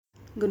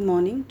Good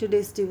morning.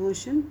 Today's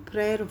devotion,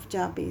 Prayer of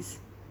Jabez.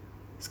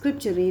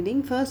 Scripture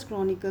reading, 1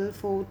 Chronicles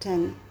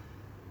 4:10.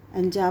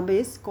 And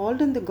Jabez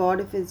called on the God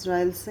of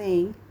Israel,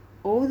 saying,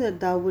 "O that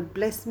thou would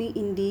bless me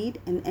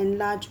indeed, and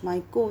enlarge my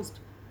coast,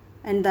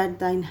 and that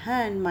thine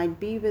hand might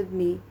be with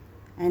me,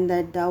 and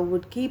that thou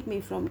would keep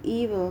me from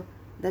evil,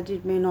 that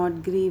it may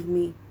not grieve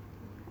me."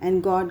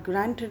 And God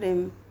granted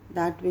him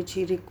that which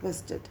he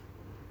requested.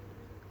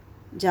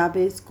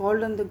 Jabez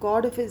called on the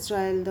God of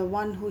Israel, the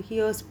one who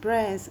hears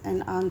prayers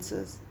and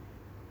answers.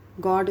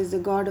 God is a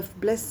God of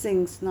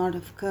blessings, not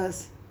of curse.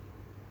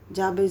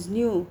 Jabez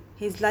knew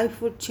his life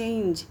would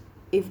change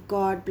if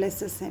God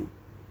blesses him.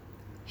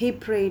 He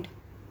prayed,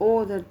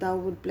 "Oh, that thou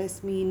would bless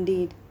me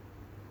indeed."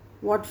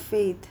 What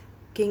faith!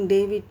 King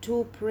David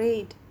too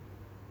prayed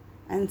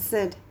and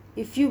said,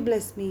 "If you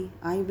bless me,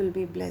 I will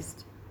be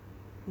blessed."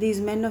 These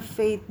men of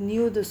faith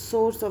knew the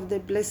source of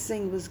their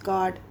blessing was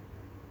God.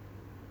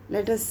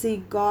 Let us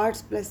seek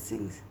God's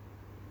blessings.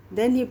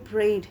 Then he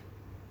prayed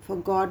for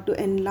God to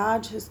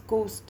enlarge his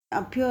coast,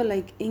 appear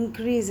like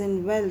increase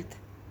in wealth,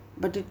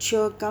 but it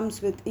sure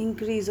comes with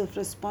increase of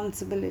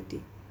responsibility,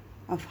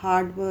 of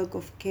hard work,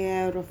 of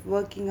care, of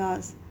working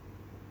hours.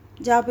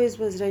 Jabez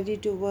was ready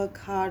to work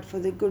hard for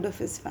the good of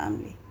his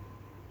family.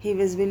 He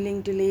was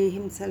willing to lay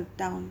himself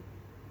down.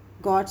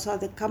 God saw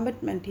the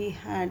commitment he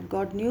had.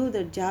 God knew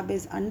that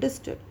Jabez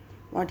understood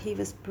what he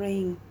was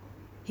praying.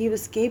 He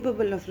was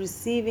capable of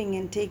receiving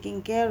and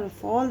taking care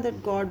of all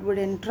that God would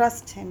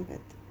entrust him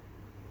with.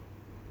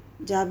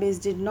 Jabez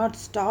did not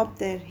stop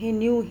there. He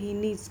knew he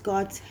needs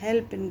God's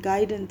help and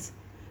guidance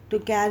to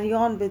carry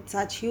on with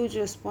such huge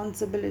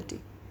responsibility.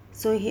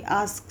 So he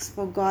asks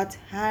for God's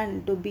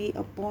hand to be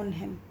upon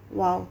him.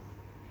 Wow,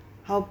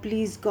 how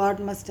pleased God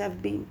must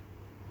have been.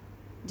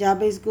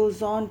 Jabez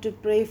goes on to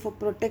pray for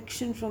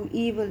protection from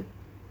evil.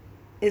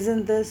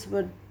 Isn't this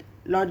what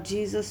Lord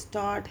Jesus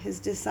taught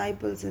his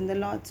disciples in the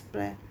Lord's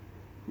Prayer?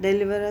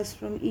 Deliver us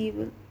from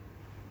evil.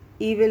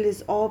 Evil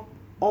is all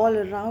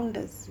around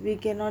us. We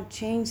cannot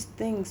change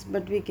things,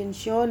 but we can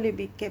surely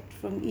be kept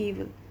from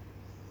evil.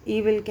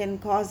 Evil can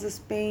cause us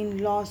pain,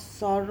 loss,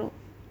 sorrow.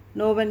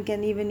 No one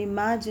can even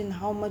imagine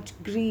how much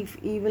grief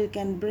evil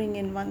can bring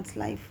in one's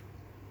life.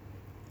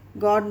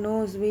 God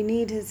knows we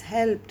need His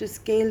help to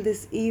scale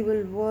this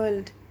evil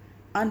world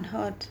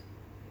unhurt.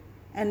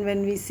 And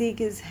when we seek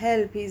His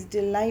help, He is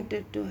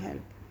delighted to help.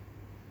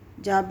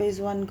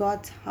 Jabez won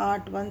God's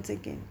heart once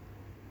again.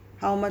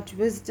 How much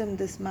wisdom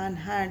this man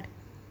had.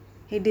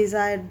 He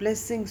desired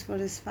blessings for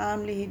his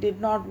family. He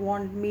did not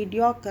want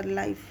mediocre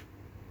life.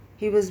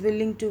 He was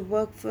willing to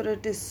work for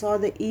it. He saw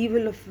the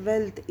evil of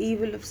wealth,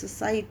 evil of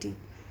society.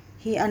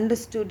 He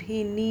understood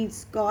he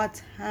needs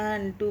God's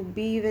hand to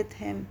be with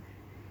him,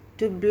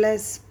 to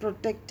bless,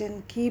 protect,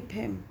 and keep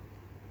him,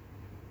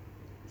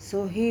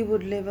 so he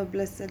would live a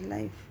blessed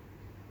life.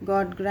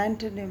 God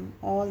granted him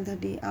all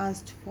that he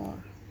asked for.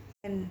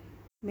 And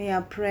may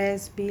our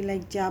prayers be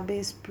like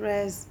Jabez's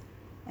prayers,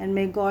 and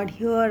may God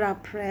hear our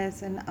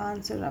prayers and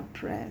answer our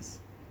prayers.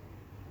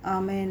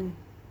 Amen.